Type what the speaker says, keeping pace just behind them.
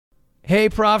Hey,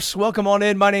 profs. Welcome on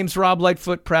in. My name's Rob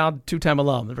Lightfoot, proud two-time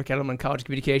alum of Rick Edelman College of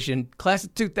Communication, class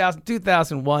of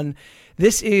 2000-2001.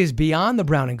 This is Beyond the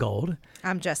Brown and Gold.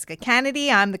 I'm Jessica Kennedy.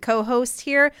 I'm the co-host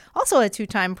here, also a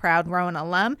two-time proud Rowan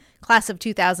alum, class of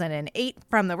 2008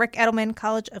 from the Rick Edelman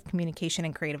College of Communication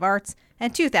and Creative Arts,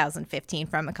 and 2015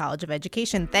 from the College of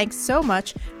Education. Thanks so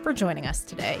much for joining us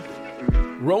today.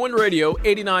 Rowan Radio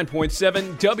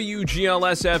 89.7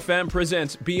 WGLS FM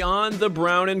presents Beyond the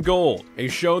Brown and Gold, a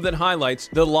show that highlights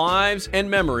the lives and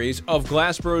memories of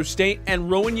Glassboro State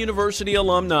and Rowan University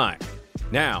alumni.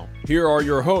 Now, here are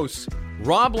your hosts,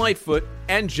 Rob Lightfoot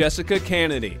and Jessica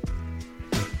Kennedy.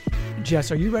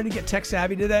 Jess, are you ready to get tech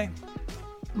savvy today?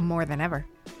 More than ever.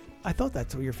 I thought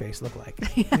that's what your face looked like.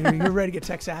 You're ready to get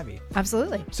tech savvy.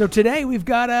 Absolutely. So today we've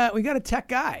got a tech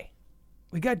guy.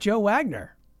 We got Joe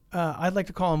Wagner. I'd like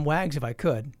to call him Wags if I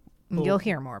could. You'll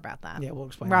hear more about that. Yeah, we'll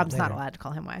explain. Rob's not allowed to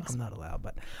call him Wags. I'm not allowed,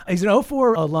 but he's an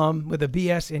 04 alum with a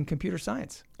BS in computer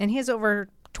science. And he has over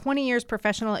 20 years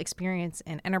professional experience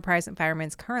in enterprise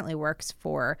environments, currently works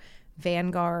for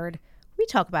Vanguard. We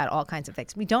talk about all kinds of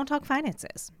things. We don't talk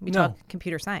finances. We talk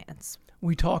computer science.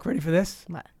 We talk, ready for this?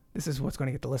 What? This is what's going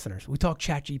to get the listeners. We talk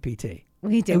ChatGPT.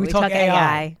 We do. And we talk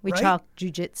AI. We right? talk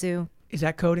Jiu-Jitsu. Is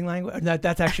that coding language?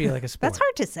 That's actually like a sport. That's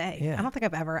hard to say. Yeah. I don't think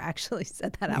I've ever actually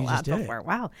said that out You loud just did before. it.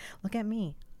 Wow. Look at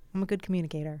me. I'm a good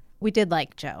communicator. We did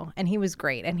like Joe, and he was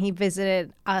great. And he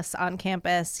visited us on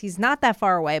campus. He's not that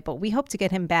far away, but we hope to get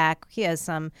him back. He has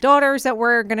some daughters that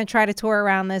we're going to try to tour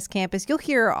around this campus. You'll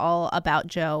hear all about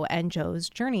Joe and Joe's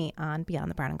journey on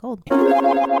Beyond the Brown and Gold.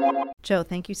 Joe,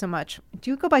 thank you so much.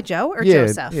 Do you go by Joe or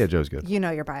Joseph? Yeah, Joe's good. You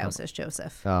know your bio says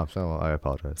Joseph. Oh, so I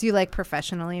apologize. Do you like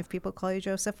professionally if people call you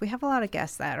Joseph? We have a lot of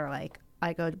guests that are like,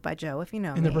 I go by Joe if you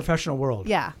know in me. the professional world.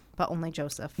 Yeah, but only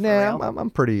Joseph. Nah, I'm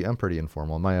pretty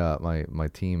informal. My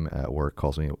team at work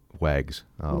calls me Wags.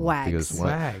 Wags.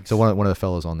 Wags. One of the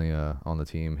fellows on the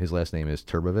team, his last name is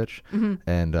Turbovich,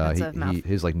 and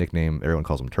his like nickname, everyone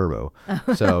calls him Turbo.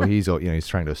 So he's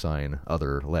trying to assign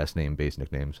other last name based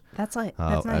nicknames. That's nice.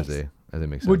 As they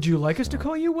make sense. Would you like us to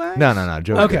call you Wags? No.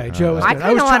 Joe. Okay, Joe. I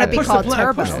kind of want to be called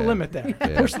Turbo. Push the limit there.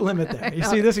 Push the limit there. You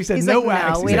see this? He said He's no like,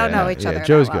 Wags. No, we don't know each other. Yeah,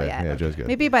 Joe's that well good. yet. Yeah, Joe's good.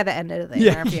 Maybe by the end of the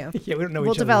interview. Yeah, we don't know each other.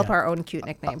 We'll develop yet. our own cute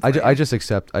nickname. I just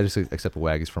accept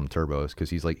Wags from Turbos because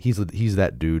he's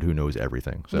that dude who knows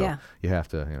everything. So Yeah. you have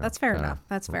to. That's fair enough.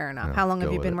 That's fair enough. How long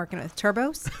have you been working with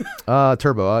Turbos?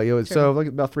 Turbo. So like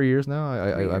about 3 years now.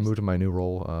 I moved to my new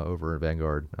role over at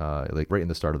Vanguard, like right in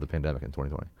the start of the pandemic in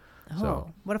 2020.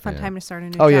 Oh, what a fun time to start a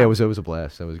new job. job. Yeah, it was a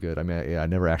blast. That was good. I mean, I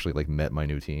never actually like met my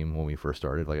new team when we first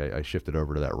started. Like I shifted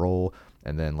over to that role,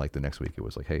 and then like the next week it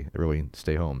was like, hey, everybody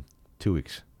stay home 2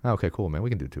 weeks. Oh, okay, cool, man. We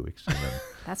can do 2 weeks. And then,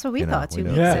 that's what we thought, 2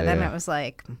 weeks. Yeah. And then it was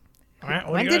like, Right,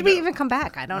 when did we even come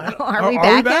back? I don't know. Are we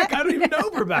back back yet? I don't even know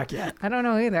if we're back yet. I don't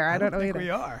know either. I don't know think either. we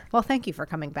are. Well, thank you for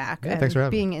coming back Yeah, and thanks for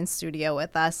having being me. in studio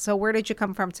with us. So where did you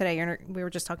come from today? We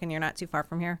were just talking, you're not too far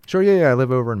from here. Sure, yeah. I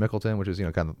live over in Mickleton, which is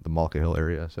kind of the Malka Hill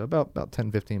area, so about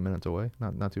 10, 15 minutes away,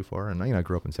 not too far. And I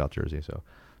grew up in South Jersey, so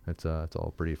it's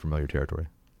all pretty familiar territory.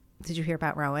 Did you hear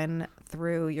about Rowan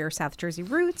through your South Jersey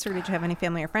roots, or did you have any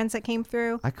family or friends that came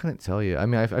through? I couldn't tell you. I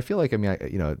mean, I feel like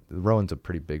Rowan's a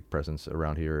pretty big presence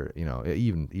around here.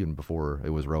 Even before it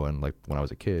was Rowan, like when I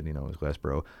was a kid, it was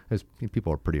Glassboro.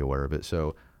 People are pretty aware of it.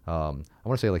 So I want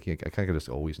to say like I kind of just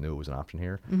always knew it was an option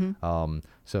here. Mm-hmm.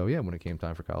 So yeah, when it came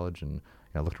time for college and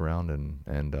I looked around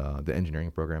and the engineering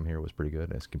program here was pretty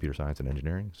good. It's computer science and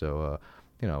engineering. So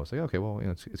I was like, okay, well,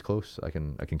 it's close. I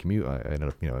can commute. I ended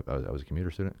up, I was a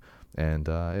commuter student, and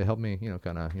it helped me,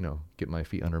 get my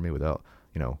feet under me without,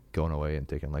 going away and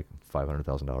taking like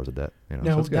 $500,000 of debt.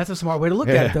 No, that's a smart way to look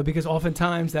at it, though, because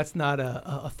oftentimes that's not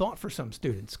a thought for some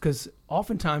students. Because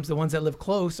oftentimes the ones that live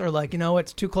close are like,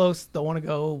 it's too close. Don't want to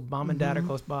go. Mom and dad are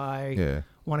close by. Yeah.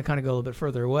 Want to kind of go a little bit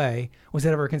further away. Was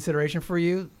that ever a consideration for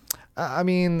you? I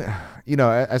mean,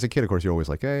 as a kid, of course, you're always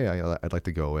like, hey, I'd like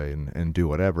to go away and do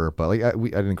whatever. But like, I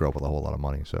didn't grow up with a whole lot of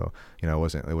money, so it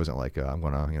wasn't like I'm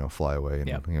gonna fly away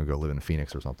and go live in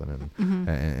Phoenix or something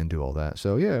and do all that.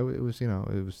 So yeah, it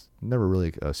was never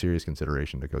really a serious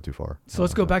consideration to go too far. So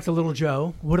let's go back to Little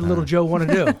Joe. What did Little Joe want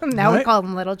to do? Now we call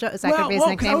him Little Joe. Is that going to be his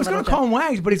nickname? I was going to call him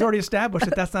Wags, but he's already established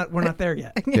that we're not there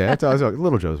yet. Yeah,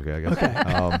 Little Joe's okay, I guess.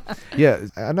 Okay. Yeah,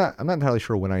 I'm not entirely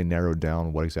sure when I narrowed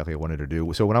down what exactly I wanted to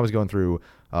do. So when I was going through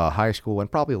high school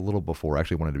and probably a little before, I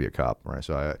actually wanted to be a cop, right?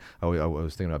 So I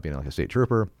was thinking about being like a state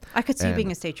trooper. I could see you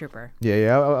being a state trooper.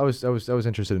 Yeah. I was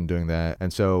interested in doing that,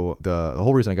 and so the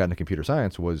whole reason I got into computer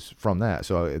science was from that.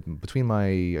 So between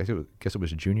I guess it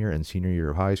was junior and senior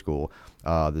year of high school,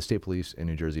 the state police in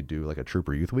New Jersey do like a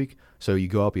trooper youth week. So you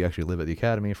go up, you actually live at the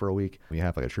academy for a week. You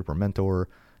have like a trooper mentor.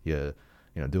 You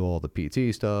do all the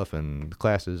PT stuff and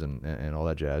classes and all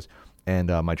that jazz. And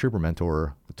my trooper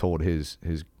mentor told his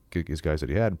guys that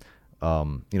he had,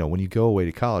 when you go away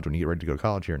to college, when you get ready to go to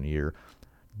college here in a year,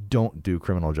 don't do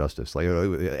criminal justice. Like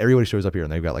everybody shows up here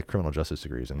and they've got like criminal justice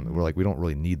degrees, and we're like, we don't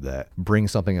really need that. Bring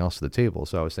something else to the table.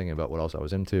 So I was thinking about what else I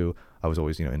was into. I was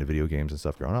always into video games and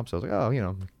stuff growing up. So I was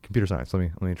like, computer science.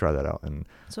 Let me try that out and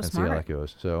see how that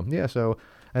goes. So so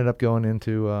I ended up going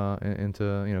into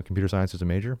computer science as a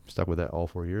major. Stuck with that all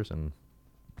 4 years, and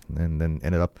then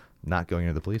ended up not going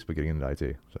into the police but getting into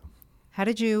IT. So how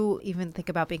did you even think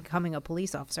about becoming a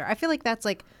police officer? I feel like that's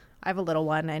like, I have a little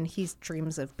one and he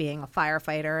dreams of being a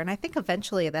firefighter. And I think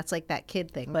eventually that's like that kid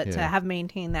thing. But to have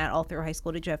maintained that all through high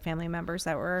school, did you have family members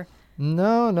that were?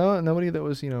 No, nobody that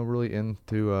was, really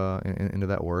into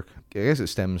that work. I guess it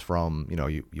stems from,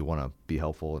 you want to be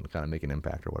helpful and kind of make an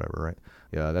impact or whatever, right?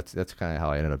 Yeah, that's kind of how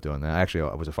I ended up doing that.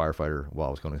 Actually, I was a firefighter while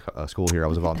I was going to school here. I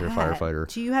was a volunteer firefighter.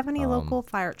 Do you have any local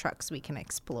fire trucks we can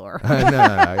explore?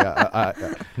 No,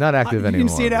 not active anymore. You can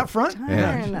see it out front?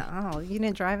 No, you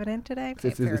didn't drive it in today? Okay,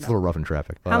 it's a little rough in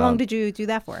traffic. How long did you do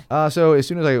that for? So as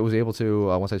soon as I was able to,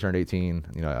 once I turned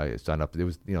 18, I signed up. It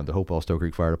was, the Hopewell Stowe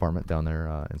Creek Fire Department down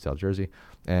there in South Jersey.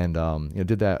 And,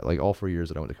 did that like all 4 years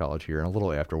that I went to college here, and a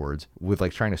little afterwards with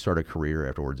like trying to start a career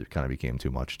afterwards. It kind of became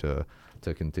too much to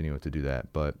continue to do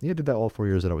that. But did that all 4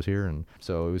 years that I was here. And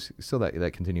so it was still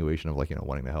that continuation of like,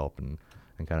 wanting to help and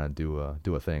kind of do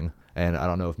a thing. And I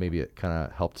don't know if maybe it kind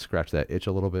of helped scratch that itch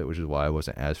a little bit, which is why I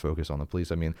wasn't as focused on the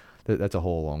police. I mean, that's a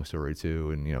whole long story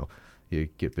too. And, you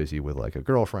get busy with like a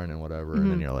girlfriend and whatever.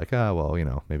 And then you're like,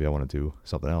 maybe I want to do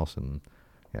something else. And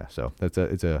yeah, so that's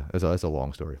a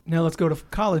long story. Now let's go to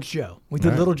college Joe. We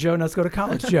did little Joe. Now let's go to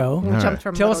college Joe.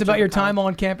 Tell us about your time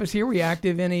on campus here. Were you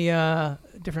active in any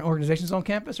different organizations on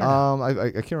campus? Or no?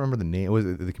 I can't remember the name. Was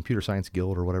it the Computer Science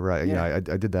Guild or whatever? I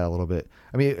did that a little bit.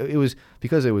 I mean, it was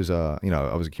because it was I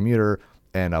was a commuter.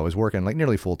 And I was working like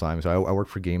nearly full time. So I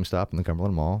worked for GameStop in the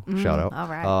Cumberland Mall. Shout out. All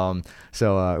right.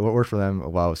 So I worked for them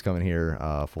while I was coming here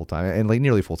full time, and like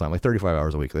nearly full time, like 35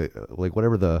 hours a week, like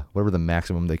whatever the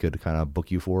maximum they could kind of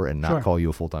book you for and not call you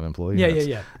a full time employee.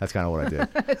 Yeah. That's kind of what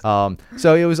I did.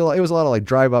 So it was a lot of like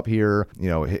drive up here,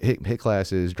 hit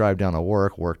classes, drive down to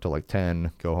work till like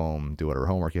 10, go home, do whatever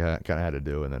homework you kind of had to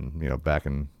do, and then back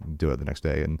and do it the next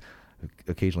day, and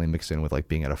occasionally mix in with like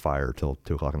being at a fire till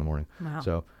 2 o'clock in the morning. Wow.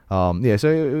 So. So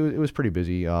it was pretty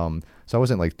busy. So I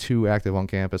wasn't like too active on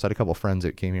campus. I had a couple of friends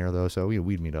that came here though, so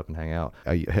we'd meet up and hang out.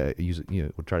 I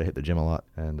would try to hit the gym a lot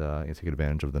and take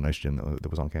advantage of the nice gym that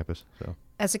was on campus. So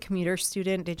as a commuter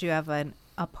student, did you have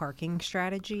a parking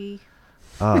strategy?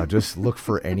 Just look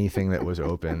for anything that was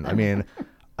open. I mean,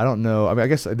 I don't know. I mean, I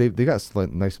guess they got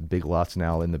nice big lots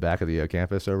now in the back of the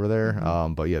campus over there.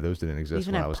 But yeah, those didn't exist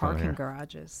when I was coming here. Even have parking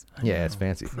garages. Yeah, it's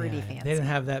fancy. Pretty fancy. They didn't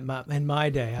have that in my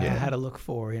day. I had to look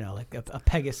for like a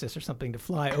Pegasus or something to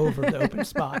fly over the open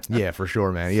spot. Yeah, for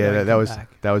sure, man. Yeah, that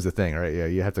was the thing, right? Yeah,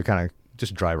 you have to kind of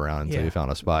just drive around until you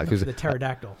found a spot. Because the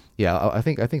pterodactyl. Yeah, I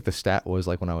think the stat was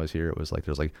like when I was here, it was like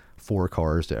there's like 4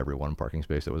 cars to every 1 parking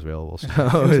space that was available. So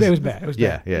it was bad. It was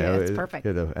bad. Yeah, it's perfect.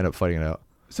 You had to end up fighting it out.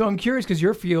 So I'm curious because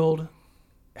your field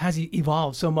has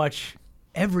evolved so much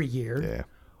every year. Yeah.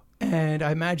 And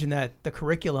I imagine that the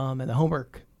curriculum and the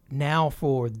homework now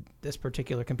for this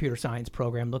particular computer science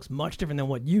program looks much different than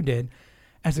what you did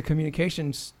as a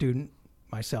communications student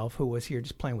myself who was here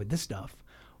just playing with this stuff.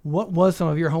 What was some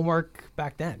of your homework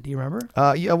back then? Do you remember?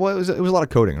 Yeah, well, it was a lot of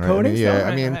coding, right? Coding?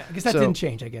 I guess that didn't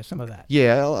change, I guess, some of that.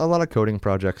 Yeah, a lot of coding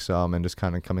projects and just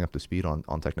kind of coming up to speed on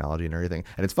technology and everything.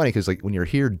 And it's funny because like when you're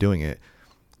here doing it,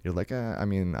 you're like, I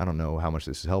mean, I don't know how much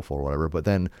this is helpful or whatever. But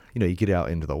then, you get out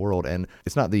into the world and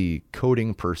it's not the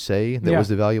coding per se that was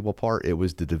the valuable part. It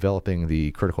was the developing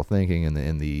the critical thinking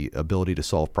and the ability to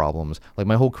solve problems. Like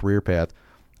my whole career path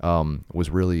was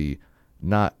really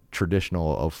not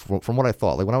traditional from what I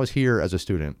thought. Like when I was here as a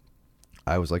student,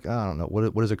 I was like, I don't know,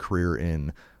 what is a career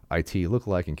in IT look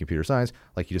like in computer science?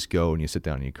 Like you just go and you sit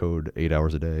down and you code 8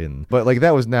 hours a day. But like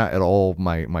that was not at all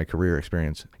my career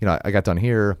experience. I got done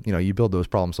here, you build those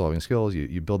problem solving skills,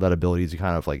 you build that ability to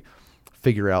kind of like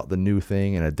figure out the new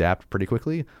thing and adapt pretty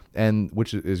quickly. And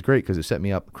which is great because it set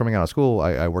me up. Coming out of school,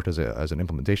 I worked as an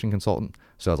implementation consultant.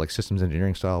 So I was like systems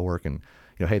engineering style work and,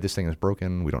 hey, this thing is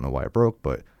broken. We don't know why it broke,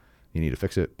 but you need to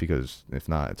fix it because if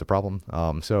not, it's a problem.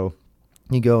 So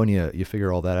you go and you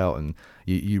figure all that out and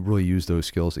you really use those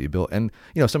skills that you built. And,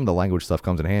 some of the language stuff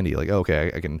comes in handy. Like,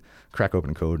 okay, I can crack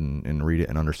open code and read it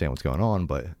and understand what's going on.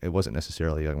 But it wasn't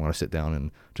necessarily I want to sit down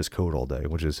and just code all day,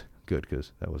 which is good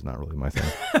because that was not really my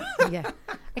thing. Yeah.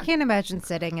 I can't imagine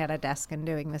sitting at a desk and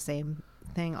doing the same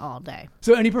thing all day.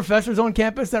 So any professors on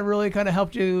campus that really kind of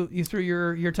helped you through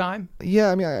your time?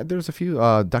 Yeah, I mean, there's a few.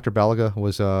 Dr. Balaga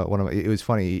was one of my, it was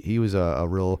funny. He was a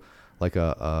real, like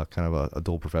a kind of a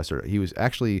dual professor. He was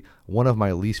actually one of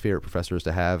my least favorite professors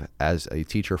to have as a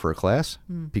teacher for a class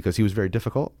because he was very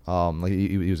difficult. Like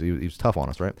he was tough on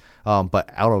us, right?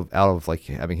 But out of like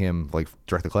having him like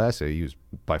direct the class, he was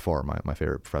by far my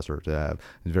favorite professor to have.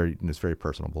 He's very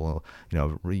personable,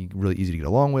 really easy to get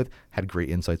along with. Had great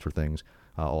insights for things,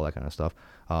 all that kind of stuff.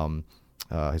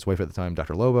 His wife at the time,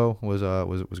 Dr. Lobo,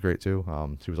 was great too.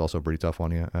 She was also pretty tough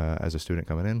on you as a student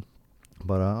coming in.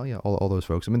 But yeah, all those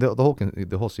folks. I mean,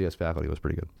 the whole CS faculty was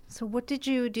pretty good. So what did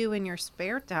you do in your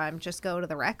spare time? Just go to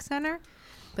the rec center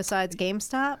besides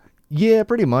GameStop? Yeah,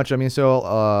 pretty much. I mean, so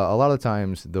a lot of the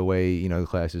times the way, the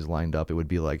class is lined up, it would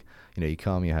be like, you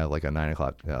come, you have like a 9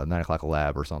 o'clock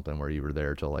lab or something where you were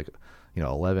there till like,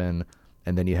 11,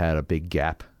 and then you had a big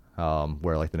gap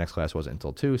where like the next class wasn't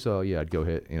until 2. So yeah, I'd go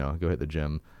hit the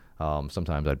gym.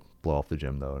 Sometimes I'd blow off the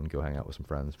gym though and go hang out with some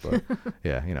friends. But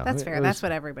yeah, That's fair. That's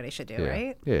what everybody should do,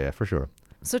 right? Yeah, for sure.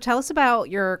 So tell us about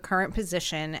your current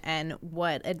position and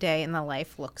what a day in the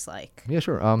life looks like. Yeah,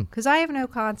 sure. Because I have no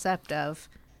concept of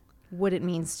what it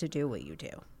means to do what you do.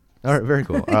 All right, very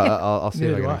cool. I'll see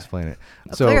if I can explain it.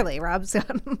 So clearly, Rob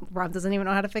doesn't even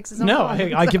know how to fix his own. No,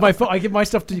 phone. I give my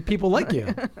stuff to people like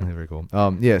you. Very cool.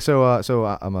 Yeah, so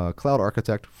I'm a cloud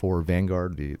architect for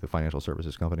Vanguard, the financial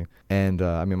services company, and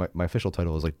I mean my official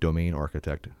title is like domain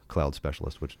architect, cloud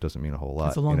specialist, which doesn't mean a whole lot.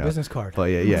 It's a long business card. But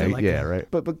right.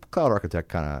 But cloud architect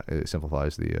kind of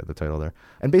simplifies the title there.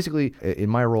 And basically,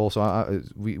 in my role, so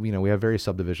we have various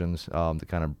subdivisions that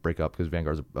kind of break up because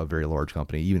Vanguard's a very large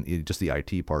company. Even just the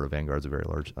IT part of Vanguard's a very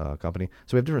large company.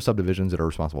 So we have different subdivisions that are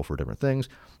responsible for different things.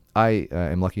 I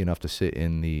am lucky enough to sit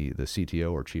in the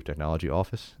CTO or Chief Technology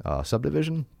Office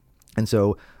subdivision. And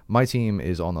so my team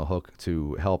is on the hook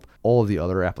to help all of the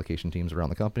other application teams around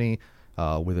the company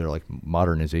with their like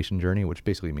modernization journey, which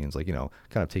basically means like, kind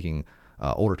of taking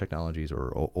older technologies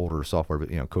or older software,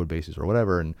 code bases or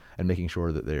whatever, and making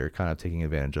sure that they're kind of taking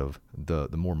advantage of the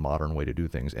more modern way to do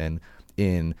things. And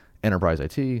in enterprise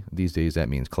IT these days, that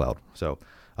means cloud. So,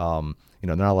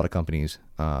 not a lot of companies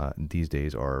these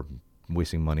days are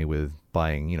wasting money with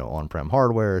buying, on-prem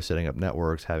hardware, setting up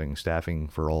networks, having staffing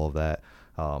for all of that,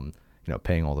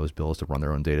 paying all those bills to run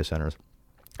their own data centers.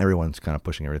 Everyone's kind of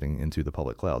pushing everything into the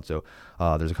public cloud. So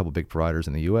there's a couple big providers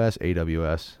in the U.S.,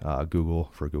 AWS, Google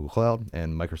for Google Cloud,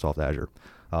 and Microsoft Azure.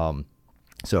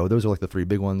 So those are like the 3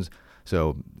 big ones.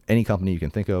 So any company you can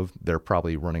think of, they're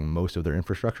probably running most of their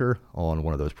infrastructure on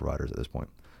one of those providers at this point.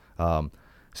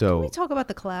 So can we talk about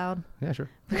the cloud? Yeah, sure.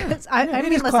 Because I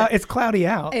mean, listen, it's cloudy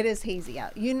out. It is hazy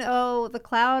out. The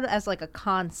cloud as like a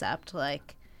concept,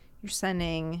 like you're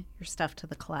sending your stuff to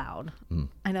the cloud.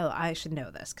 I know I should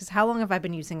know this because how long have I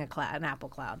been using an Apple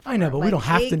cloud for? I know, but we don't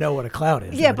have to know what a cloud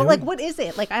is. Yeah, but like, what is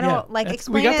it? Like, I don't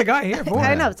explain. We got the guy here for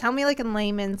I know. Tell me, like in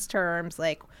layman's terms,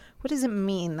 like what does it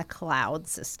mean, the cloud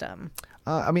system?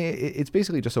 I mean, it's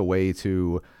basically just a way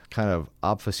to kind of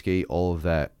obfuscate all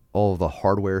of the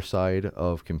hardware side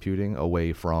of computing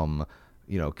away from,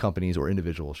 companies or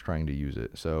individuals trying to use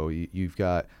it. So you've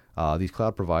got these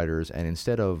cloud providers, and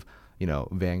instead of,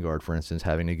 Vanguard, for instance,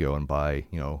 having to go and buy,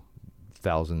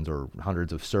 thousands or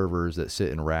hundreds of servers that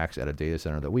sit in racks at a data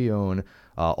center that we own,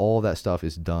 all of that stuff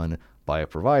is done by a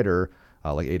provider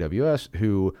like AWS,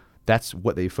 who that's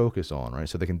what they focus on, right?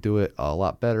 So they can do it a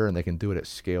lot better, and they can do it at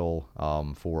scale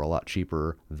for a lot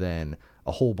cheaper than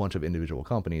a whole bunch of individual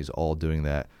companies all doing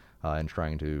that and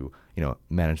trying to,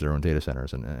 manage their own data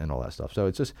centers and all that stuff. So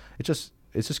it's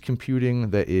just computing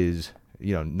that is,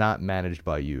 not managed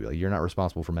by you. Like, you're not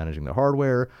responsible for managing the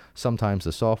hardware. Sometimes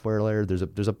the software layer. There's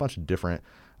a bunch of different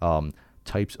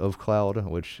types of cloud,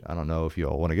 which I don't know if you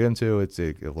all want to get into. It's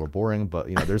a little boring, but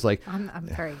there's like I'm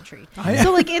very intrigued.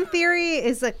 So like in theory,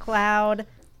 is a cloud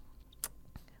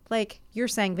like you're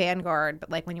saying Vanguard, but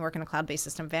like when you work in a cloud-based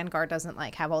system, Vanguard doesn't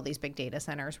like have all these big data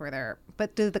centers where they're.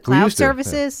 But do the cloud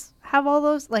services have all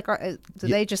those? Like, do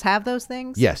they just have those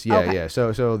things? Yes, yeah. So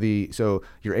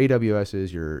your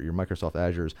AWSs, your Microsoft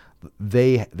Azures,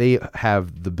 they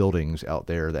have the buildings out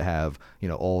there that have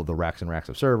all the racks and racks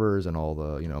of servers and all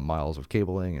the miles of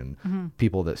cabling and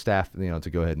people that staff to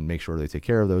go ahead and make sure they take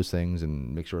care of those things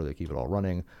and make sure they keep it all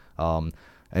running.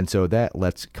 And so that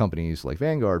lets companies like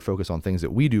Vanguard focus on things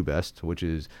that we do best, which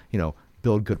is,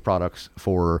 build good products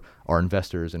for our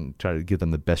investors and try to give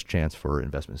them the best chance for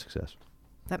investment success.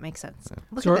 That makes sense. Yeah.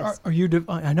 Look so at this. Are you,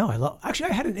 actually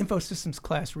I had an info systems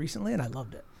class recently and I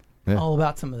loved it. Yeah. All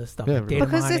about some of this stuff, like data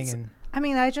mining. I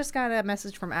mean, I just got a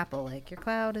message from Apple, like, your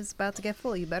cloud is about to get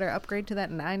full. You better upgrade to that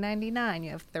 $9.99.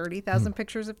 You have 30,000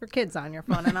 pictures of your kids on your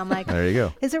phone. And I'm like, There you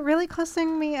go. is it really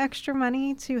costing me extra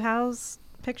money to house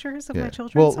pictures of my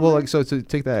children? Well, somewhere? like, so to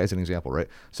take that as an example, right?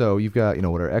 So you've got,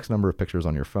 whatever X number of pictures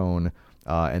on your phone,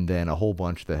 and then a whole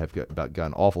bunch that have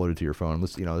gotten offloaded to your phone.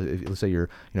 Let's say your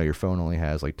phone only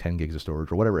has like 10 gigs of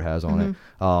storage or whatever it has on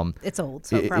it. It's old,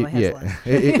 so it probably has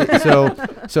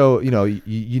less. So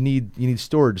you need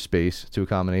storage space to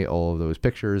accommodate all of those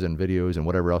pictures and videos and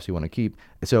whatever else you want to keep.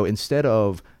 So instead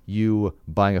of you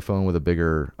buying a phone with a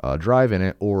bigger drive in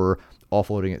it or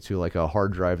offloading it to like a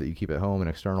hard drive that you keep at home and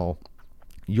external,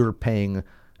 you're paying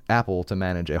Apple to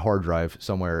manage a hard drive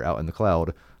somewhere out in the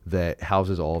cloud that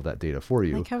houses all of that data for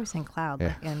you. Like how we're saying cloud,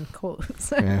 like in quotes,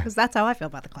 because that's how I feel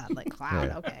about the cloud. Like cloud,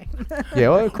 okay. Yeah,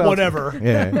 well, Whatever.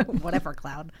 Yeah. Whatever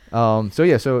cloud. So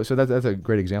that's a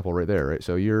great example right there, right?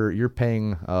 So you're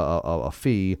paying a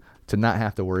fee to not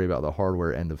have to worry about the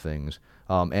hardware end of things.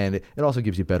 And it also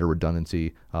gives you better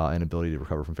redundancy and ability to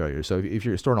recover from failure. So if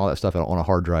you're storing all that stuff on a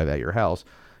hard drive at your house,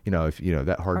 if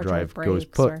that hard drive goes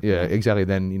exactly,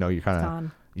 then you're kind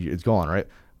of it's gone, right?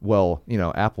 Well,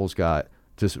 Apple's got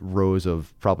just rows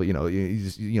of probably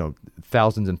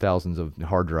thousands and thousands of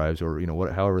hard drives or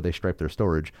however they stripe their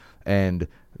storage, and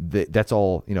that's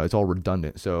all it's all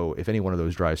redundant. So if any one of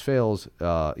those drives fails,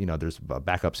 there's a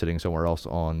backup sitting somewhere else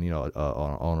on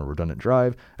on a redundant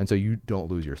drive, and so you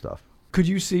don't lose your stuff. Could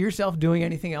you see yourself doing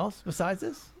anything else besides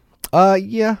this?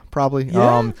 Yeah, probably.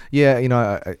 Yeah?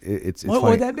 It's What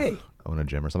funny. would that be? Own a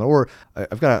gym or something, or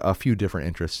I've got a few different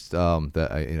interests that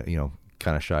I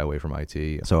kind of shy away from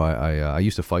IT. So I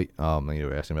used to fight. You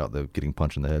were asking about the getting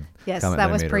punched in the head. Yes, comment that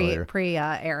I was made pre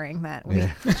earlier. airing that.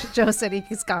 Joe said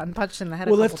he's gotten punched in the head.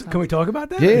 Well, a couple can we times. talk about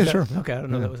that? Yeah, Is that- sure. Okay, I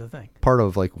don't know that was a thing. Part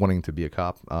of like wanting to be a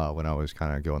cop when I was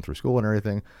kind of going through school and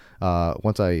everything.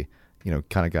 Once I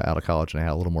kind of got out of college and I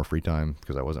had a little more free time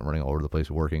because I wasn't running all over the place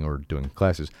working or doing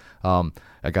classes.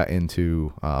 I got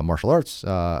into martial arts.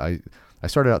 I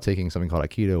started out taking something called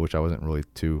Aikido, which I wasn't really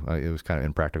too, it was kind of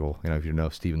impractical. If you know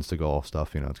Steven Seagal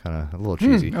stuff, it's kind of a little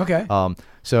cheesy. Okay.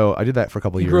 So I did that for a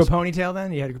couple of You years. grew a ponytail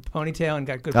then? You had a ponytail and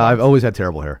got good I've parts? always had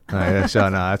terrible hair. So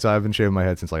I've been shaving my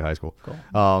head since like high school.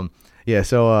 Cool.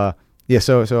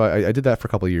 So I did that for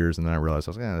a couple of years, and then I realized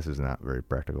I was like, this is not very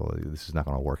practical. This is not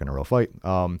going to work in a real fight.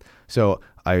 So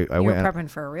I You were went. prepping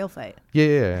for a real fight.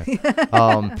 Yeah.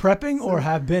 Prepping or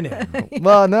have been in?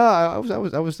 Well, no, I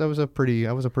was a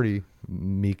pretty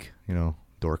meek,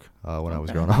 dork when I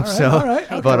was growing up. All right.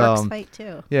 Hey, But dorks fight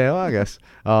too. yeah, well, I guess.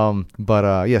 So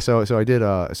I did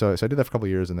that for a couple of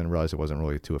years, and then realized it wasn't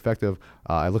really too effective.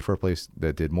 I looked for a place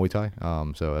that did Muay Thai.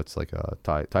 So that's like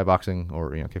Thai boxing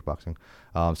or kickboxing.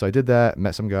 So I did that.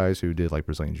 Met some guys who did like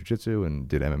Brazilian Jiu-Jitsu and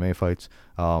did MMA fights.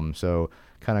 So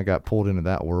kind of got pulled into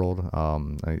that world.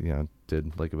 I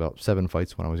did like about 7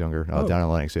 fights when I was younger down in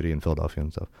Atlantic City and Philadelphia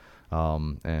and stuff.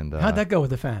 How'd that go with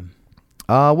the fam?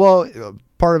 Well,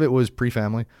 part of it was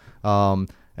pre-family, and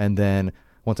then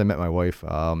once I met my wife,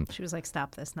 She was like,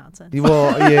 "Stop this nonsense."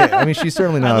 well, yeah, I mean, she's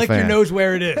certainly not I a like fan. your nose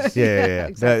where it is. Yeah.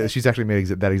 Exactly. She's actually made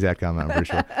that exact comment. I'm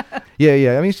pretty sure.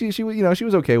 Yeah. I mean, she was, she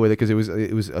was okay with it because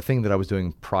it was a thing that I was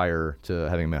doing prior to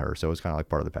having met her, so it was kind of like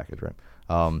part of the package, right?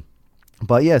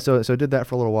 But yeah, so I did that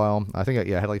for a little while. I think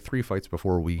I had like 3 fights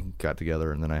before we got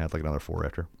together, and then I had like another 4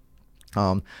 after.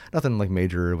 Nothing like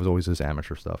major. It was always just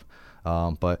amateur stuff.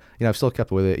 But I've still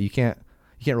kept with it. You can't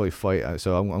really fight.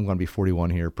 So I'm going to be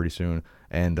 41 here pretty soon.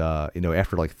 And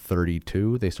after like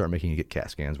 32, they start making you get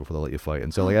CAT scans before they let you fight.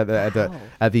 And so like at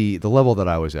the level that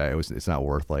I was at, it's not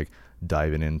worth like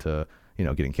diving into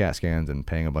getting CAT scans and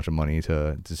paying a bunch of money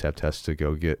to just have tests to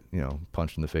go get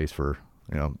punched in the face for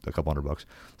a couple $100.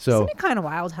 So Isn't it kind of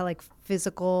wild how like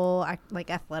physical, like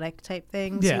athletic type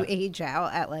things Yeah. you age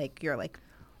out at like you're like.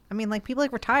 I mean, like people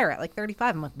like retire at like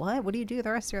 35. I'm like, what? What do you do the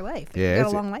rest of your life? Yeah, you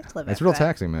got a long life to live. It's after real that.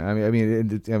 taxing, man.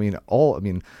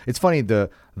 It's funny the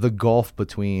gulf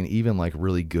between even like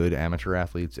really good amateur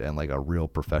athletes and like a real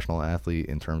professional athlete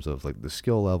in terms of like the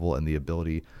skill level and the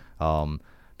ability.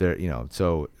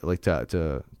 So like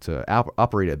to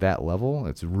operate at that level,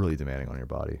 it's really demanding on your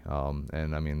body.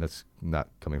 And I mean that's not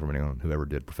coming from anyone who ever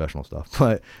did professional stuff,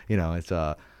 but it's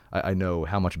I know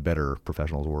how much better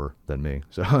professionals were than me.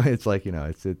 So it's like,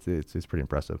 it's pretty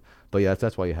impressive. But yeah,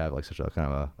 that's why you have like such a kind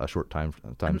of a short time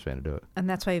span to do it. And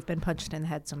that's why you've been punched in the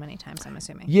head so many times, I'm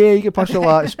assuming. Yeah, you get punched a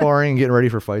lot sparring, getting ready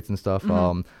for fights and stuff.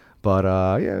 Mm-hmm.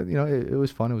 It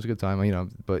was fun. It was a good time.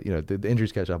 The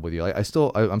injuries catch up with you. I'm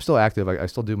still active. I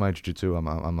still do my jiu-jitsu.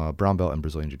 I'm a brown belt in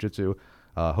Brazilian Jiu-Jitsu.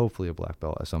 hopefully a black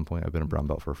belt at some point. I've been a brown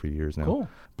belt for a few years now. Cool.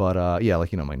 But yeah,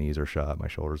 like, my knees are shot, my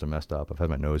shoulders are messed up. I've had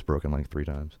my nose broken like 3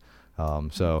 times.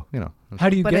 So, How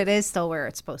do you But get it is still where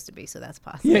it's supposed to be, so that's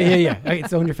possible. Yeah.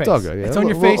 It's on your face. It's all good. Yeah. It's on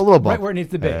your A face, little bump. right where it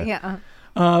needs to be. Yeah.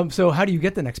 Yeah. So how do you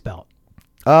get the next belt?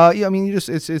 Yeah, I mean, it's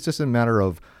just a matter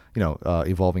of,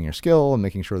 evolving your skill and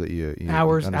making sure that you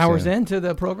Hours understand. into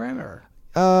the program, or?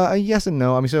 Yes and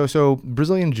no. I mean, so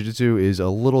Brazilian Jiu-Jitsu is a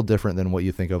little different than what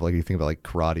you think of. Like, you think about like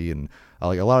karate, and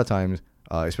like a lot of times,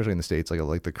 especially in the States,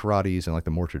 like the karates and like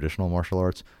the more traditional martial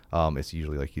arts, it's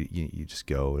usually like you just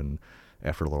go, and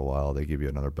after a little while they give you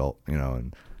another belt,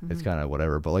 and it's kind of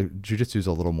whatever. But like Jiu-Jitsu is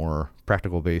a little more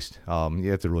practical based.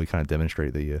 You have to really kind of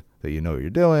demonstrate that you know what you're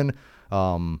doing.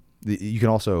 You can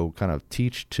also kind of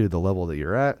teach to the level that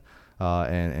you're at,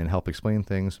 and help explain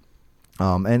things.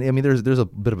 And I mean, there's a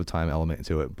bit of a time element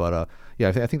to it, but yeah,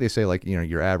 I think they say like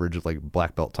your average like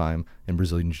black belt time in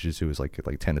Brazilian Jiu-Jitsu is like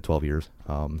 10 to 12 years,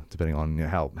 depending on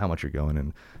how much you're going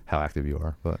and how active you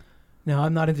are. But Now,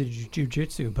 I'm not into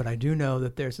jiu-jitsu, but I do know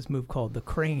that there's this move called the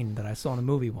crane that I saw in a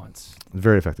movie once.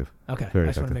 very effective. Okay, Very I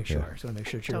just want to make effective, sure. yeah. I just want to make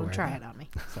sure that you're Don't aware try of it on me.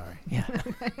 that. Sorry.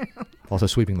 Yeah. Also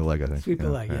sweeping the leg, I think. Sweep the you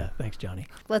know, leg. Yeah. Thanks, Johnny.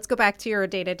 Let's go back to your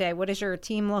day-to-day. What does your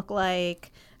team look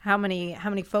like? How many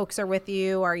folks are with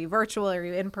you? Are you virtual? Are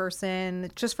you in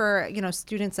person? Just for,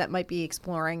 students that might be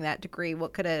exploring that degree,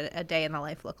 what could a day in the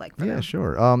life look like for them? Yeah,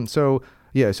 sure. So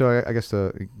I guess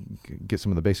to get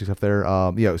some of the basics up there.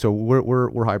 So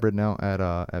we're hybrid now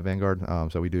at Vanguard.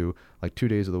 So we do like 2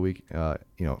 days of the week,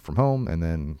 from home, and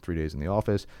then 3 days in the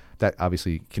office. That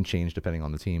obviously can change depending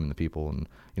on the team and the people and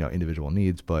individual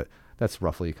needs, but that's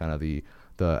roughly kind of the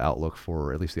outlook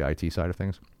for at least the IT side of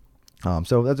things.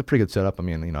 So that's a pretty good setup. I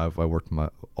mean, I worked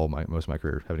most of my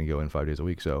career having to go in 5 days a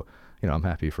week. So, I'm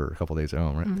happy for a couple of days at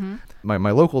home, right? Mm-hmm.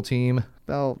 My local team,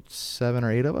 about 7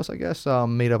 or 8 of us, I guess,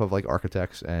 made up of like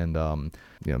architects and,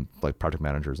 like project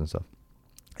managers and stuff.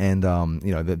 And,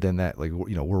 then that, like,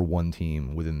 we're one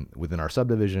team within our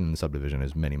subdivision, and the subdivision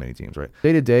is many, many teams, right?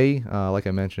 Day to day, like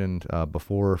I mentioned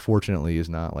before, fortunately is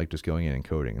not like just going in and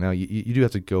coding. Now you do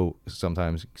have to go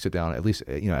sometimes sit down, at least,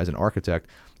 as an architect,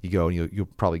 you go and you'll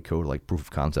probably code like proof of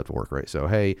concept work, right? So,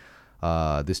 hey,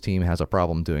 this team has a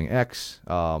problem doing X.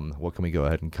 What can we go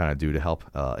ahead and kind of do to help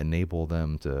enable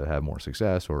them to have more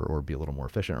success or be a little more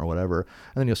efficient or whatever?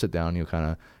 And then you'll sit down and you'll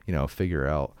kind of, figure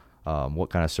out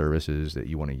what kind of services that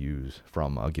you want to use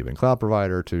from a given cloud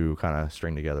provider to kind of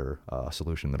string together a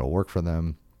solution that'll work for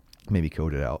them, maybe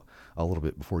code it out a little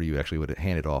bit before you actually would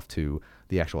hand it off to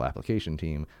the actual application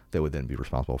team that would then be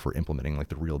responsible for implementing like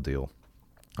the real deal.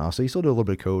 So you still do a little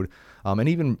bit of code. And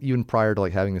even prior to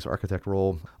like having this architect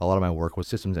role, a lot of my work was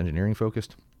systems engineering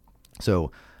focused.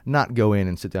 So not go in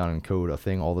and sit down and code a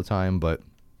thing all the time, but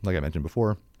like I mentioned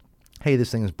before, hey,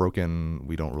 this thing is broken.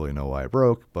 We don't really know why it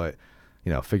broke, but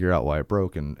figure out why it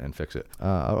broke and fix it.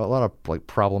 A lot of like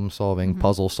problem solving,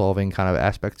 puzzle solving kind of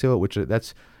aspect to it, which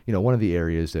that's, one of the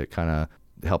areas that kind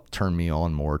of helped turn me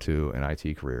on more to an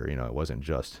IT career. It wasn't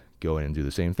just go in and do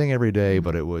the same thing every day,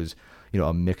 but it was,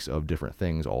 a mix of different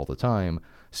things all the time.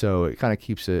 So it kind of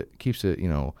keeps it,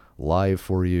 live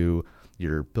for you.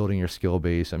 You're building your skill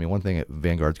base. I mean, one thing that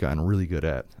Vanguard's gotten really good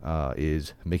at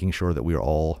is making sure that we are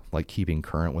all like keeping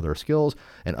current with our skills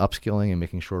and upskilling and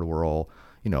making sure that we're all,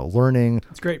 learning.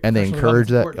 It's great. And they encourage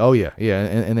that. Support. Oh yeah. Yeah.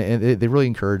 And they really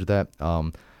encourage that.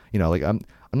 Like I'm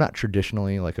not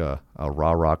traditionally like a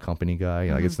rah company guy.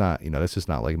 Like it's not, that's just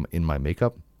not like in my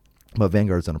makeup. But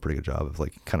Vanguard's done a pretty good job of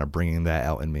like kind of bringing that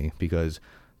out in me because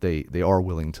they are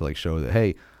willing to like show that,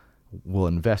 hey, we'll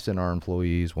invest in our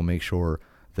employees. We'll make sure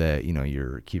that,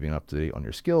 you're keeping up to date on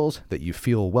your skills, that you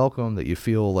feel welcome, that you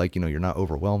feel like, you're not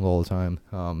overwhelmed all the time.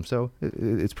 So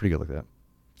it's pretty good like that.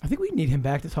 I think we need him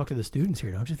back to talk to the students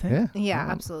here, don't you think? Yeah,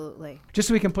 absolutely. Just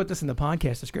so we can put this in the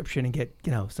podcast description and get,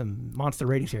 some monster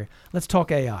ratings here. Let's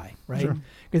talk AI, right? Sure.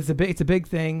 Because it's a big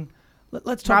thing.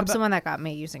 Let's talk Rob's about. the one that got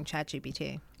me using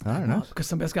ChatGPT. I don't know. Because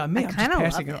somebody's got me. I I'm kind just of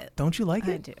passing love it. it. Don't you like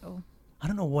I it? do. I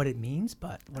don't know what it means,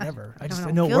 but whatever. I just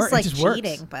don't know it it feels works. like It just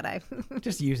cheating, works. but I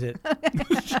Just use it.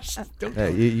 Don't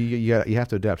Yeah, you have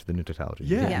to adapt to the new technology.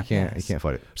 Yeah. You can't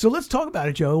fight it. So let's talk about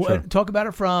it, Joe. Sure. Talk about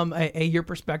it from your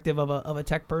perspective of a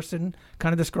tech person.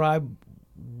 Kind of describe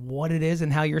what it is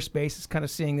and how your space is kind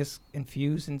of seeing this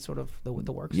infused in sort of the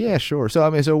work. Yeah, sure. So I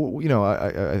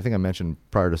think I mentioned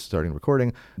prior to starting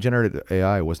recording, generative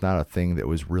AI was not a thing that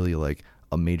was really like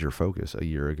a major focus a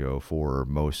year ago for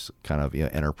most kind of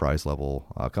enterprise level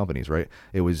companies, right?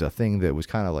 It was a thing that was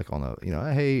kind of like on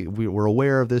the hey, we're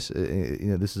aware of this.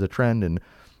 This is a trend, and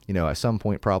at some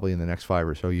point, probably in the next 5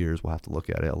 or so years, we'll have to look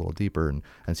at it a little deeper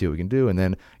and see what we can do. And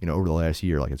then, over the last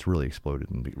year, like it's really exploded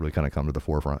and really kind of come to the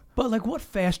forefront. But like, what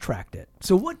fast tracked it?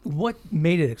 So what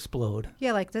made it explode?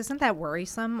 Yeah, like, isn't that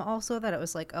worrisome also that it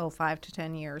was like, 5 to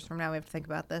 10 years from now we have to think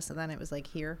about this, and then it was like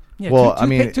here? Yeah, well,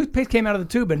 toothpaste came out of the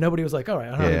tube and nobody was like, all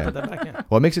right, I don't know how to put that back in.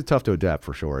 Well, it makes it tough to adapt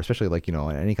for sure, especially like, in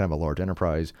any kind of a large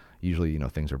enterprise, usually,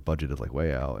 things are budgeted like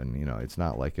way out, and, it's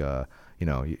not like,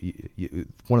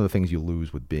 one of the things you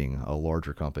lose with being a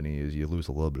larger company is you lose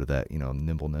a little bit of that,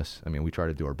 nimbleness. I mean, we try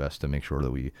to do our best to make sure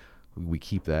that we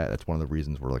keep that. That's one of the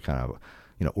reasons we're like kind of,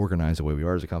 organized the way we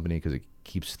are as a company, because it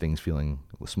keeps things feeling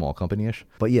small company-ish.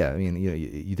 But yeah, I mean,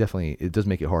 you definitely, it does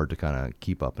make it hard to kind of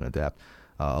keep up and adapt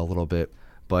a little bit.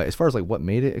 But as far as like what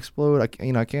made it explode,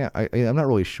 I'm not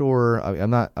really sure. I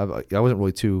wasn't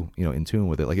really too, in tune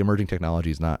with it. Like emerging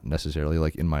technology is not necessarily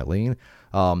like in my lane.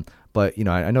 But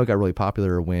I know it got really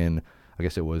popular when, I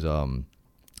guess it was,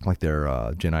 like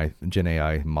their Gen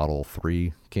AI Model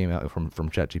 3 came out from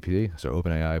ChatGPT. So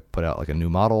OpenAI put out like a new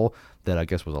model that I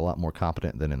guess was a lot more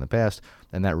competent than in the past,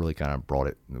 and that really kind of brought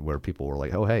it where people were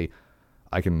like, oh hey,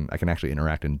 I can actually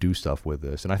interact and do stuff with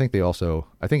this. And I think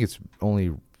it's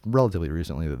only relatively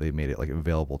recently that they made it like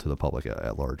available to the public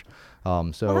at large.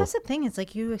 Well, that's the thing. It's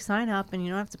like you sign up and you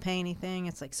don't have to pay anything.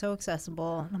 It's like so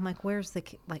accessible. And I'm like, where's the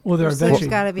like? Well, there's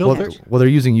got to be. They're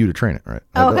using you to train it, right?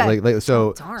 Oh, okay.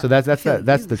 So that's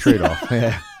the trade-off.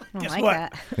 Yeah. I don't Guess like what?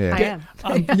 that. Yeah.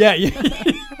 I am. Yeah.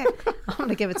 I'm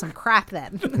gonna give it some crap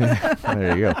then.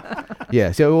 There you go.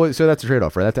 Yeah. So that's the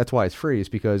trade-off, right? That's why it's free. It's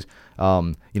because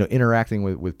interacting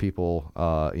with people,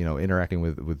 interacting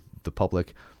with the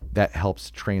public, that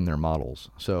helps train their models.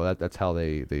 So that's how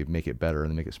they make it better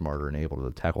and they make it smarter and able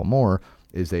to tackle more,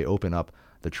 is they open up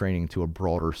the training to a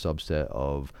broader subset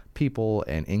of people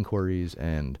and inquiries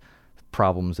and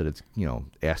problems that it's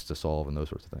asked to solve and those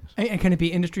sorts of things. And can it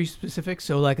be industry specific?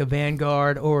 So like a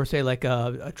Vanguard or say like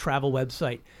a travel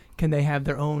website, can they have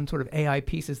their own sort of AI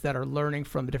pieces that are learning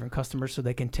from the different customers so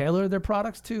they can tailor their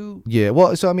products to? Yeah,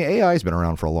 well, so I mean, AI has been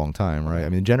around for a long time, right? I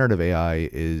mean, generative AI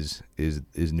is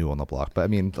new on the block, but I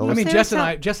mean, Jess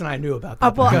and I knew about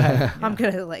that. Well, Go ahead. I'm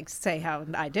gonna like say how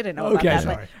I didn't know about that.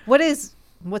 Sorry. But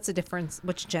what's the difference?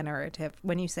 What's generative?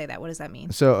 When you say that, what does that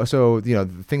mean? So the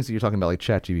things that you're talking about, like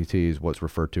ChatGPT, is what's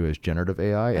referred to as generative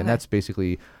AI, and that's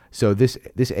basically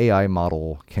this AI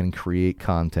model can create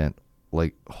content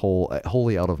like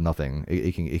wholly out of nothing.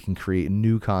 It can create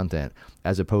new content,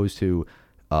 as opposed to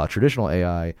traditional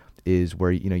AI is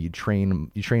where you train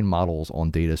models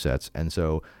on data sets, and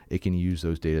so it can use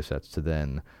those data sets to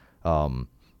then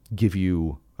give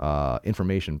you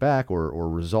information back or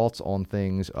results on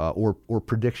things or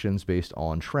predictions based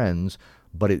on trends,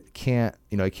 but it can't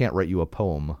write you a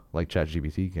poem like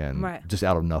ChatGPT can, right, just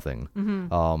out of nothing.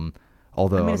 Mm-hmm.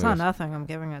 Although it's not nothing. I'm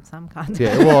giving it some content.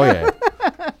 Yeah, well, yeah.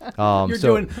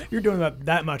 You're doing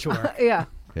that much work. Yeah.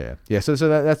 Yeah. So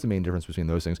that's the main difference between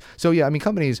those things. So yeah, I mean,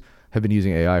 companies have been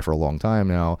using AI for a long time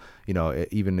now.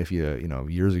 Even if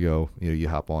years ago, you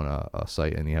hop on a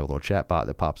site and you have a little chat bot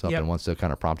that pops up and wants to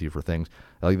kind of prompt you for things.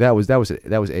 Like that was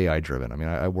AI driven. I mean,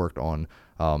 I worked on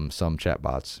some chat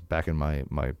bots back in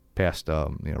my past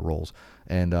roles,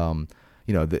 and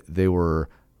they were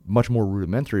much more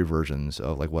rudimentary versions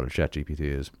of like what a ChatGPT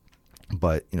is.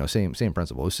 But same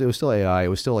principle. It was still AI. It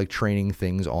was still like training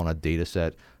things on a data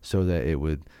set so that it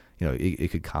would, it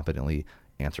could competently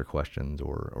answer questions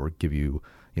or give you,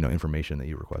 information that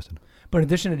you requested. But in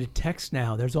addition to text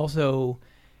now, there's also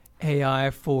AI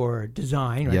for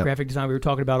design, right? Yep. Graphic design we were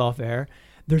talking about off air.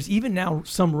 There's even now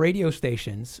some radio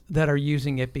stations that are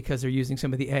using it because they're using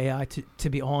some of the AI to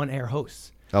be on-air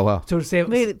hosts. Oh, wow. So to say,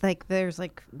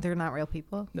 they're not real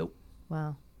people? Nope.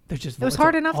 Wow. It was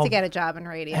hard enough to get a job in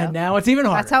radio, and now it's even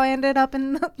harder. That's how I ended up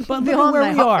in the but look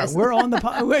where we are. We're on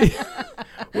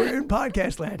we're in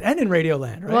podcast land and in radio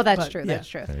land, right? Well, that's true. Yeah. That's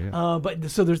true. But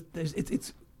so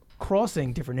it's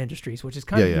crossing different industries, which is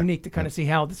kind of unique to kind of see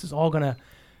how this is all gonna,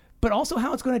 but also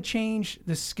how it's gonna change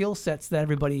the skill sets that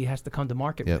everybody has to come to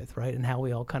market with, right? And how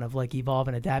we all kind of like evolve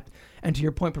and adapt, and to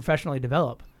your point, professionally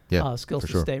develop skills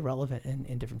to stay relevant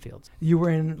in different fields. You were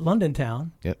in London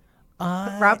town. Yep.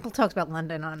 Rob talks about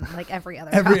London on like every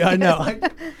other. I know.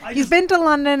 He's been to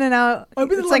London, and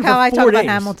it's like how I talk about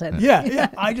Hamilton. Yeah.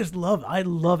 I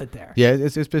love it there. Yeah,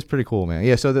 it's pretty cool, man.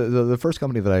 Yeah. So the first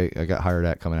company that I got hired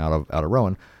at coming out of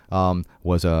Rowan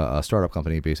was a startup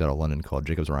company based out of London called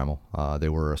Jacobs Rimal. They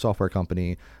were a software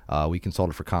company. We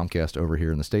consulted for Comcast over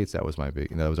here in the States. That was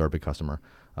our big customer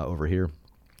over here.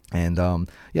 And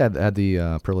yeah, I had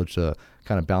the privilege to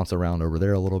kind of bounce around over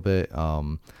there a little bit.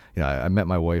 I met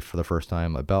my wife for the first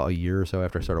time about a year or so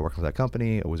after I started working for that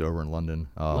company. I was over in London.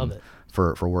 Love it.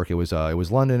 For work. It was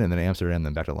London and then Amsterdam,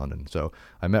 then back to London. So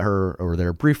I met her over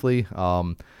there briefly.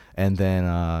 And then,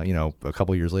 a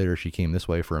couple years later, she came this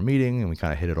way for a meeting, and we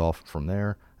kind of hit it off from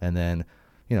there. And then,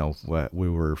 we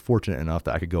were fortunate enough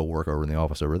that I could go work over in the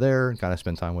office over there and kind of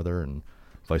spend time with her and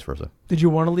vice versa. Did you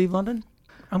want to leave London?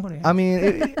 I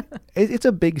mean, it's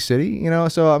a big city,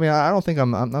 so I mean, I don't think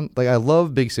I'm like, I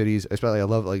love big cities, especially I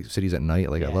love like cities at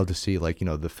night. Like I love to see like,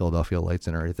 the Philadelphia lights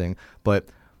and everything, but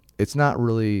it's not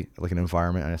really like an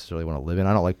environment I necessarily want to live in.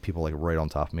 I don't like people like right on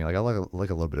top of me. Like I like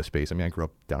a little bit of space. I mean, I grew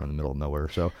up down in the middle of nowhere,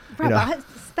 so.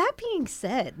 That being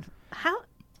said,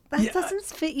 that doesn't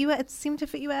fit you. It seemed to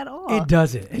fit you at all. It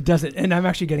doesn't. And I'm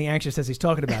actually getting anxious as he's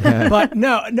talking about it. But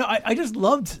no, I just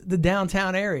loved the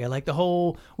downtown area. Like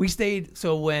we stayed,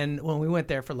 so when we went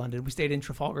there for London, we stayed in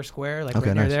Trafalgar Square, like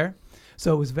right near there.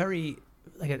 So it was very,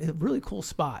 like a really cool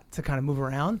spot to kind of move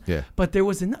around. Yeah. But there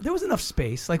was enough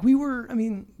space. Like we were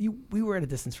at a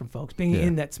distance from folks being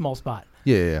in that small spot.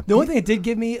 Yeah. The only thing that did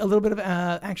give me a little bit of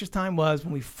anxious time was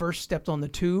when we first stepped on the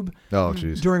tube. Oh,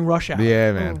 jeez. During rush hour.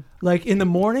 Yeah, man. Like in the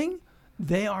morning,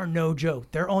 they are no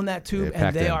joke. They're on that tube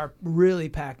and they are really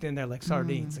packed in there like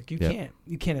sardines. Like you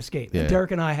can't escape. Yeah. And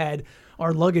Derek and I had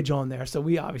our luggage on there, so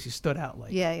we obviously stood out.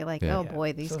 Like you're like, oh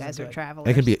boy, these guys are travelers.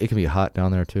 It can be hot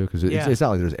down there too, because it's not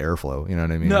like there's airflow. You know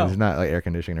what I mean? No. It's not like air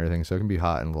conditioning or anything, so it can be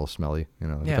hot and a little smelly.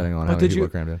 Depending on how many people are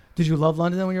crammed in. Did you love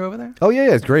London when you were over there? Oh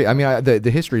yeah, it's great. I mean,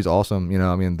 the history is awesome.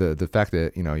 I mean, the fact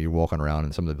that you're walking around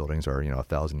and some of the buildings are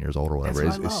 1,000 years old or whatever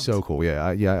is so cool.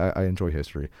 Yeah, I enjoy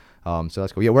history. So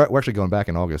that's cool. Yeah, we're actually going back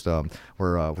in August. I'm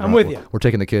with you. We're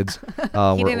taking the kids.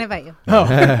 He didn't invite you.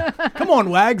 Oh, come on,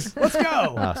 Wags. Let's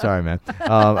go. Sorry, man.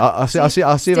 I'll see.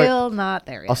 Still not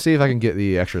there yet. I'll see if I can get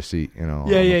the extra seat.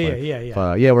 Yeah.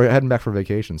 But we're heading back for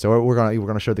vacation, so we're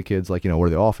gonna show the kids like where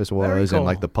the office was and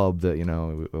like the pub that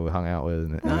we hung out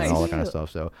with and all that kind of stuff.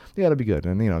 So yeah, it'll be good,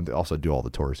 and also do all the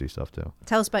touristy stuff too.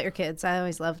 Tell us about your kids. I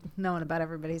always love knowing about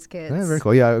everybody's kids. Yeah, very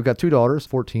cool. Yeah, I've got 2 daughters,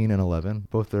 14 and 11.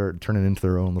 Both are turning into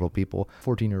their own little people.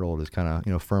 14-year-old is kind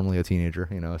of firmly a teenager,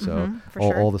 so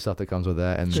all the stuff that comes with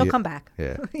that, and she'll come back.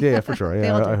 Yeah, for sure.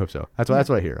 Yeah, I hope so. That's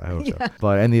what I hear. I hope so.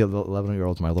 But and the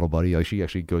 11-year-old's my little buddy. Like she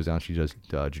actually goes down. She does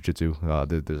jiu-jitsu.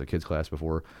 There's a kids class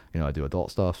before I do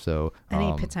adult stuff. So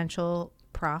any potential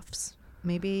profs?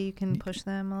 Maybe you can push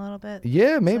them a little bit.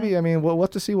 Yeah, maybe. I mean, we'll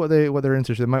have to see what they're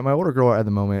interested in. My older girl at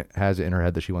the moment has it in her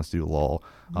head that she wants to do law.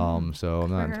 So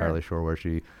I'm not entirely sure where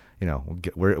she.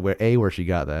 Where she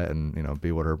got that, and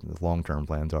B, what her long-term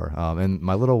plans are. And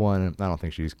my little one, I don't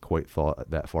think she's quite thought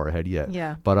that far ahead yet.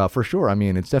 Yeah. But for sure, I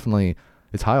mean, it's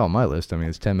high on my list. I mean,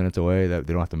 it's 10 minutes away. That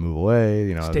they don't have to move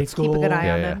away. State school. Keep a good eye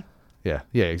on them. Yeah,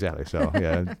 exactly. So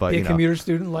but be a commuter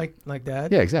student like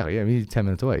Dad. Yeah, exactly. Yeah, I mean, 10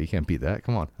 minutes away. You can't beat that.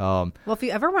 Come on. Well, if you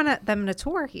ever want them to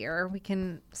tour here, we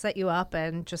can set you up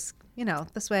and just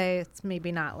this way it's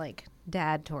maybe not like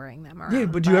Dad touring them around. Yeah,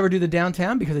 but do you ever do the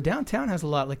downtown? Because the downtown has a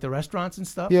lot, like the restaurants and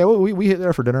stuff. Yeah, well, we hit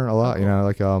there for dinner a lot.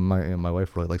 Like my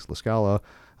wife really likes La Scala,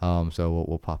 so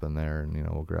we'll pop in there and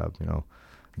we'll grab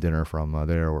dinner from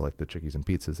there, or like the Chickies and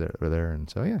pizzas there, and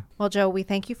so yeah. Well, Joe, we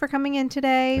thank you for coming in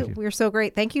today. We're so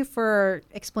great. Thank you for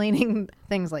explaining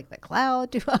things like the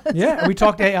cloud to us. Yeah, we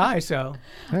talked AI, so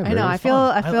yeah, I know. I feel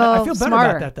better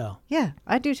smarter about that though. Yeah,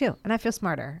 I do too, and I feel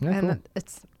smarter. Yeah, and cool.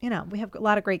 It's we have a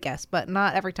lot of great guests, but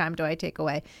not every time do I take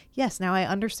away. Yes, now I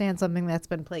understand something that's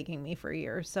been plaguing me for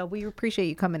years. So we appreciate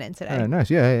you coming in today. Nice.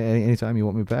 Yeah, anytime you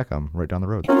want me back, I'm right down the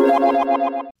road.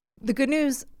 The good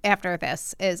news after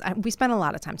this is we spent a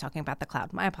lot of time talking about the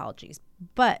cloud. My apologies.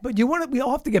 But we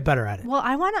all have to get better at it. Well,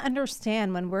 I want to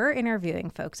understand when we're interviewing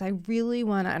folks, I really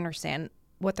want to understand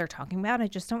what they're talking about. I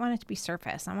just don't want it to be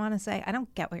surface. I want to say, I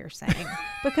don't get what you're saying.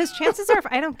 Because chances are, if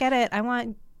I don't get it, I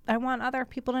want other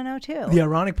people to know too. The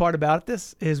ironic part about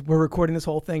this is we're recording this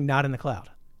whole thing not in the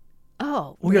cloud.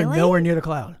 Oh, we are nowhere near the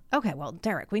cloud. Okay, well,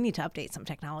 Derek, we need to update some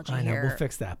technology here. I know, we'll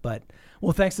fix that. But,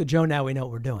 thanks to Joe, now we know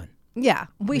what we're doing. Yeah,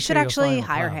 we should actually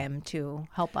hire him to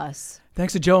help us.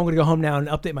 Thanks to Joe, I'm going to go home now and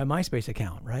update my MySpace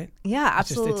account, right? Yeah,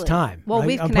 absolutely. It's time. Well, right?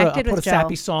 we've connected with I'll put a Joe.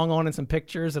 sappy song on and some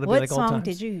pictures. It'll be like old times. What song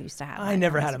did you used to have? I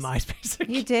never had a MySpace account.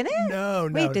 You didn't? No.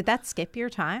 Wait, did that skip your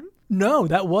time? No,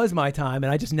 that was my time,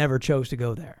 and I just never chose to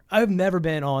go there. I've never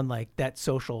been on like that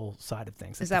social side of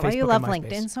things. Is that why you love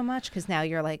LinkedIn so much? Because now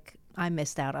you're like, I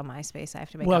missed out on MySpace. I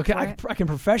have to make up for it. I can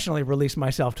professionally release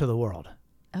myself to the world.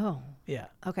 Oh. Yeah.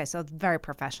 Okay, so very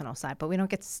professional side, but we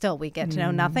get to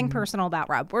know nothing personal about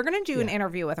Rob. We're going to do an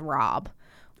interview with Rob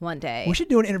one day. We should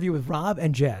do an interview with Rob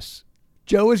and Jess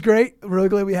Joe was great. Really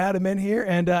glad we had him in here.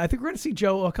 And I think we're going to see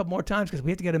Joe a couple more times because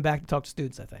we have to get him back to talk to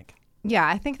students, I think. Yeah,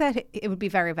 I think that it would be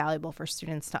very valuable for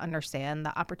students to understand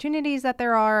the opportunities that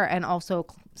there are and also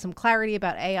some clarity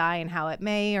about AI and how it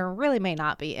may or really may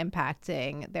not be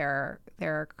impacting their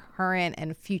current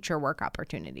and future work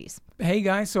opportunities. Hey,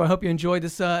 guys, so I hope you enjoyed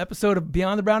this episode of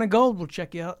Beyond the Brown and Gold. We'll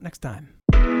check you out next time.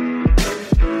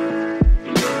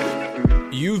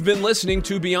 You've been listening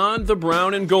to Beyond the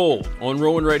Brown and Gold on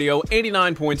Rowan Radio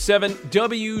 89.7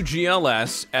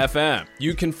 WGLS FM.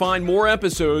 You can find more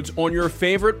episodes on your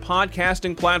favorite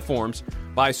podcasting platforms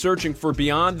by searching for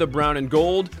Beyond the Brown and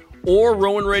Gold or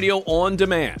Rowan Radio On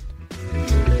Demand.